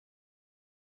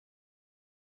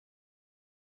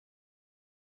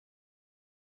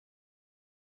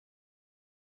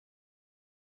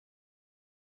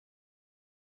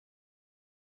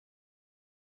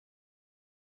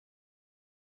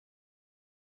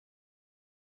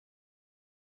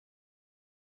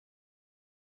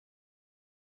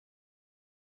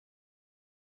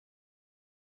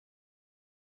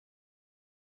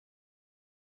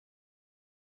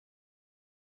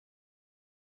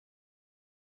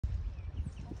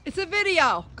It's a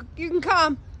video. You can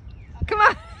come. Come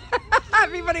on.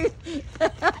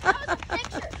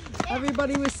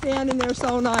 Everybody was standing there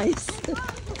so nice.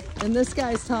 And this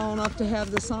guy's tall enough to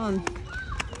have the sun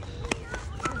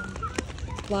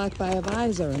blocked by a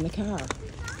visor in the car.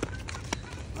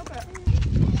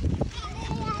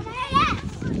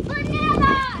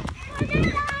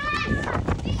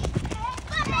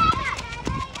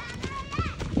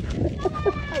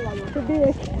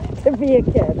 To be a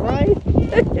kid, right?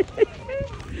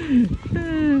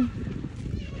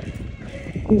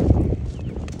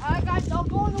 Alright guys, don't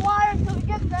go in the water until we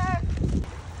get there.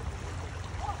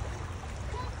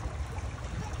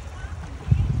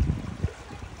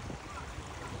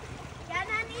 Yeah,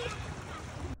 Nanny?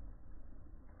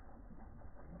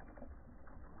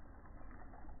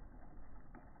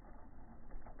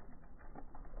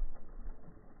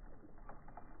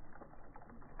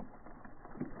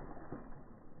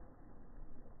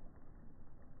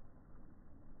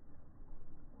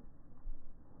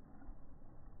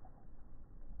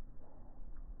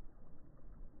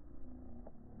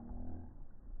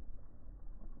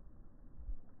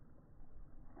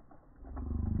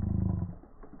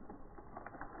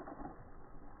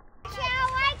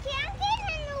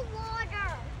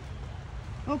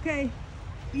 Okay,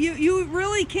 you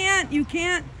really can't, you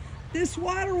can't, this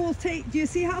water will take, do you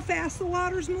see how fast the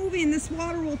water's moving? This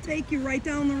water will take you right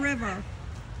down the river.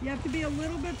 You have to be a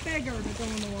little bit bigger to go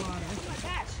in the water.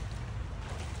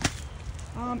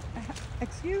 Oh my gosh.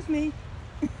 Excuse me.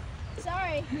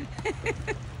 Sorry.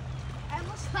 I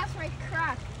almost lost my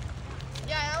Croc.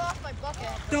 Yeah, I lost my bucket.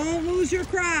 Don't lose your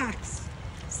Crocs.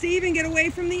 Steven, get away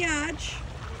from the edge.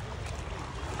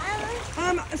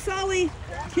 Sully,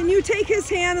 can you take his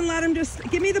hand and let him just,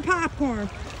 give me the popcorn,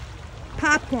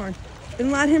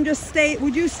 and let him just stay,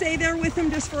 would you stay there with him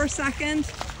just for a second?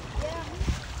 Yeah.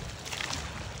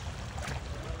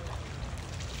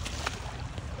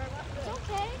 It's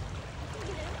okay.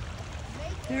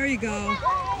 There you go.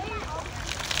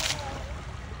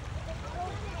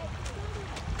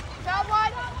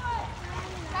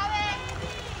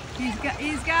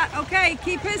 He's got, okay,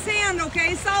 keep his hand,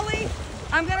 okay, Sully?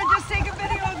 I'm gonna just take a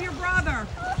video of your brother.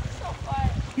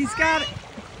 He's got it.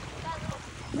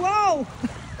 Whoa!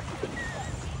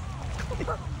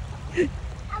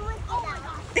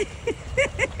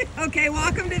 Okay,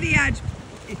 walk him to the edge.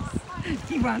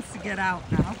 He wants to get out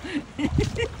now.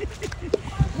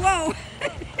 Whoa!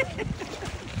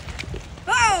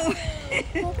 Oh!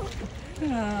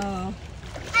 Oh.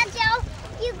 Joe,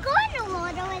 you go in the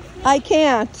water with me. I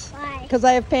can't. Why? Because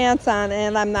I have pants on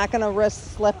and I'm not going to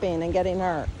risk slipping and getting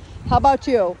hurt. How about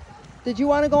you? Did you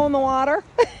want to go in the water?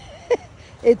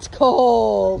 It's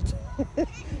cold. Where are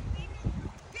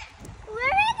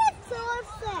the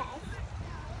sources?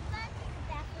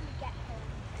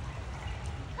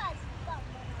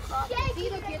 See,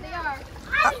 look, here they are.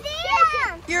 I see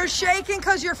them. You're shaking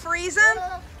because you're freezing?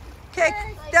 Okay,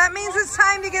 that means it's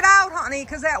time to get out, honey,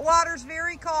 because that water's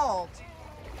very cold.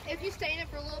 If you stay in it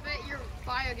for a little bit, your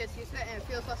bio gets used to it and it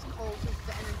feels less cold since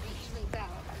the energy leaks out.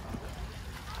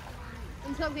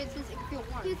 In some cases, it can feel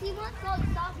warm. Do you see what? So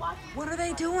stop watching. What are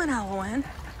they doing, Ellen?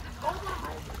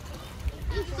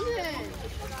 Ethan!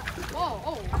 Whoa,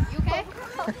 oh, you okay?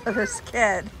 This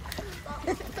kid.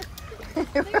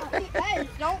 Hey,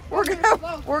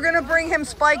 We're gonna bring him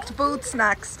spiked boots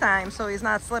next time so he's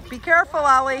not slipped. Be careful,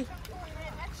 Ellie.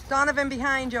 Donovan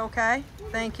behind you, okay?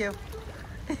 Thank you.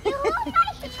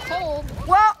 It's cold.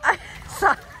 Well,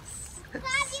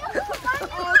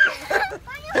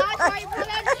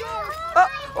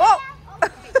 whoa.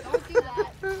 Don't do that.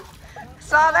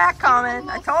 Saw that coming.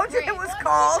 I told you it was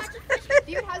cold.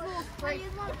 Dude has a little spray.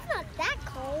 It's not that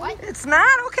cold. What? It's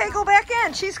not? Okay, go back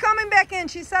in. She's coming back in.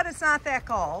 She said it's not that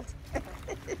cold.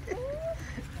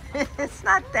 It's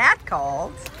not that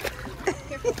cold.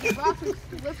 Careful, the rocks are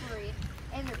slippery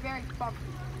and they're very bumpy.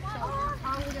 So you're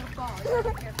probably going to fall. So be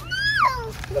careful.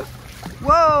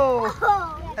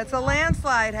 Whoa. That's a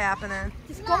landslide happening.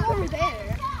 Just go over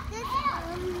there.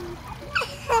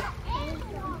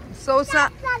 So it's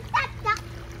not...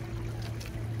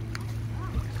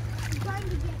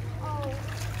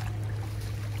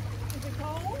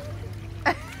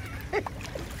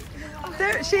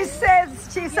 There, she says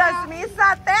to me, it's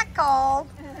not that cold.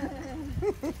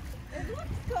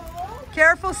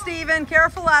 Careful, Steven.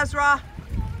 Careful, Ezra.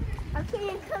 Okay,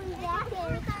 you're coming back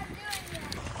in.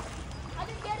 How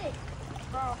did you get it?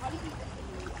 Bro, how did you get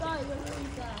it? Sorry,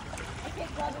 I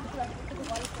can't grab it because the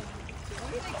water's so deep.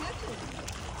 What did they catch it?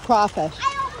 Crawfish.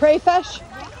 Crayfish?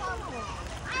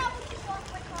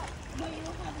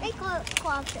 They call it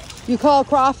crawfish. You call it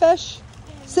crawfish?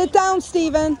 Sit down,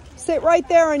 Steven. Sit right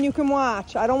there and you can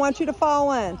watch. I don't want you to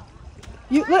fall in.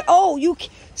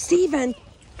 Steven,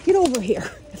 get over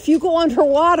here. If you go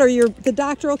underwater, the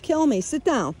doctor will kill me. Sit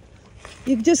down.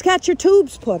 You just got your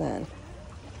tubes put in.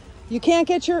 You can't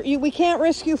get we can't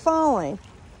risk you falling.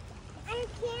 I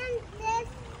can't this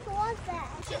for that.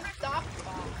 That's your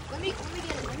softball. Let me get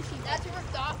a windshield. That's your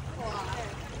softball.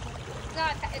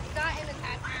 It's not in the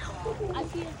tackle ball. I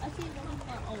see it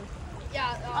oh.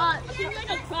 Yeah. Seems like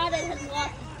a crowd that has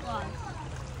lost its claws.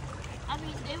 I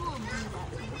mean, they will do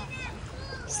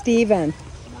that. Steven,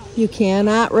 you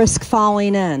cannot risk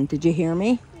falling in. Did you hear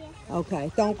me? Yeah.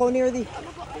 Okay. Don't go near the... I'm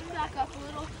going to back up a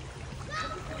little.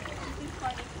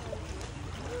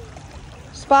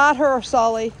 Spot her,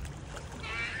 Sully.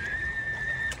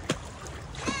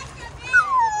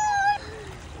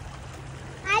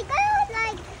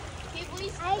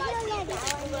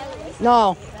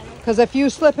 No, because if you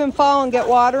slip and fall and get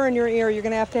water in your ear, you're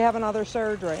going to have another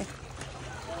surgery.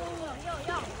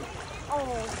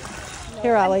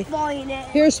 Here, Ellie.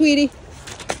 Here, sweetie.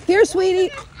 Here,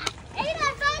 sweetie.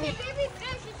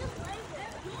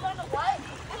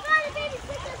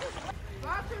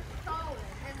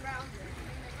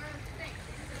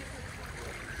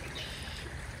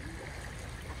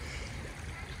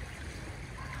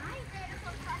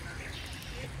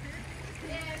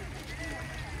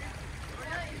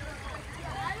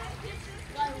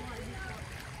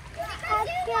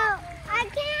 I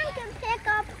can't pick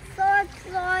up sorts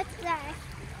like that.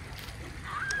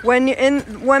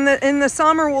 In the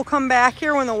summer, we'll come back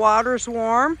here when the water's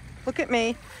warm. Look at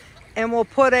me, and we'll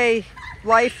put a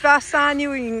life vest on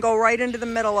you. And you can go right into the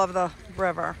middle of the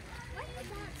river.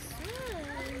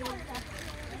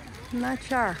 I'm not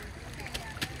sure.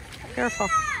 Careful.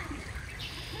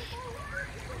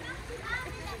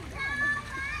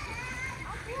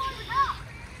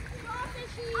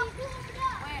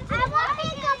 I want to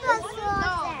pick up a sword.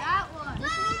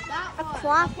 A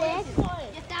crawfish.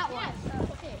 Get that one.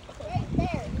 Okay.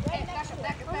 Right there.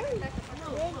 Back up.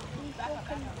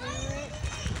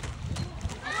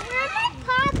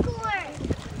 Popcorn.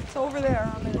 It's over there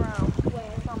on the ground.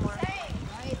 Somewhere.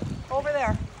 Over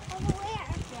there. Over where?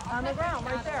 On the ground,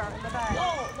 right there in the bag.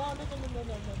 No.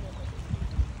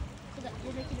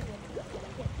 You're making it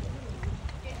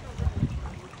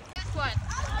This one.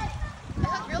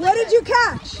 What did you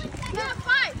catch? We have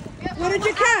 5. What did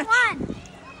you catch? One.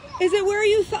 Is it where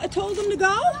you told them to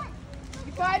go?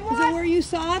 You find one? Is it where you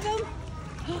saw them?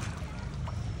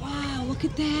 Wow, look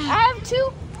at that. I have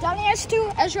 2. Donnie has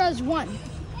 2. Ezra has 1.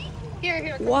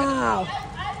 Here. Wow.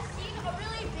 I've seen a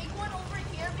really big one over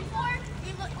here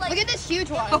before. Look at this huge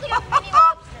one. Hold it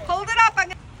up.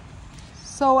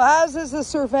 So Az is the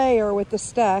surveyor with the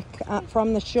stick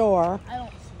from the shore,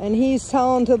 and he's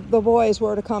telling the boys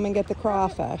where to come and get the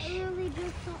crawfish.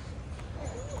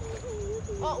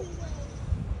 Oh.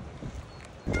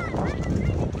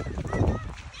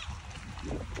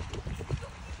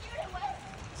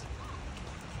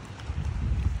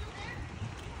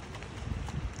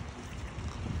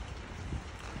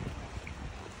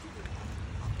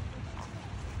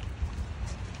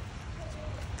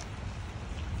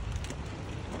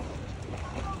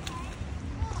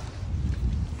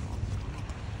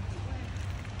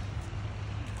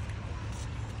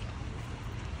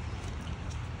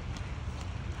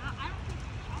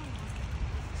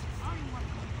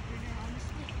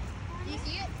 Do you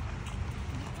see it?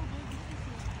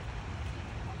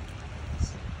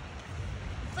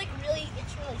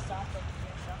 It's really soft over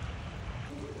here, so.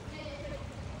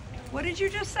 What did you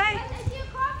just say? I see a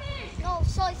crawfish! No,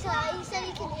 so he said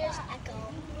he can hear his echo.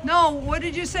 No, what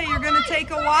did you say? You're going to take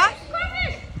a what?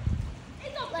 Crawfish!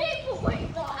 It's a big boy!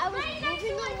 I was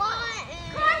moving a lot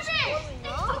and Crawfish!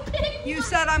 It's a big You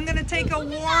said I'm going to take a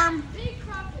warm... big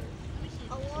crawfish.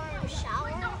 a warm shower.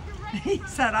 He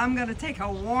said I'm going to take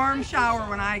a warm shower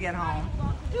when I get home.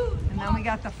 And then we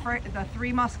got the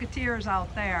 3 musketeers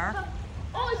out there.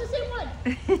 Oh, it's the same one!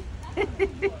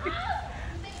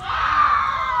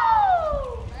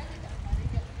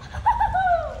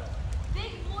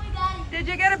 Big boy, Daddy. Did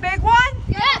you get a big one?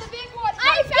 Yes, the big one.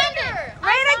 I found her.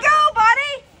 Way to go,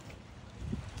 buddy!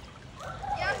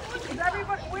 Yeah, Is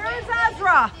everybody, where is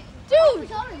Ezra? dude.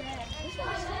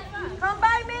 Come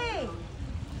by me.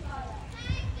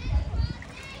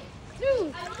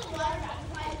 Dude.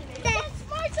 That's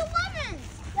March 11th.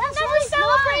 That's never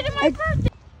celebrated my birthday.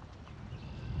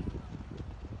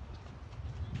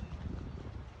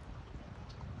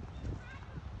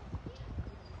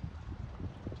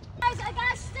 Guys, I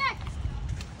got a stick.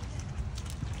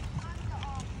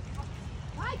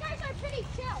 My guys are pretty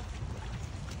chill.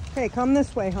 Okay, come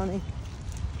this way, honey.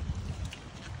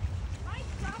 My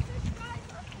crawfish guys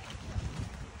are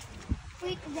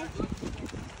This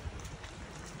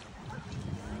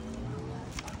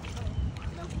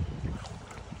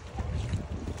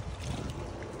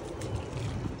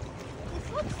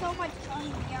looks so much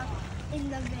funnier in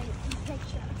the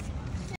picture.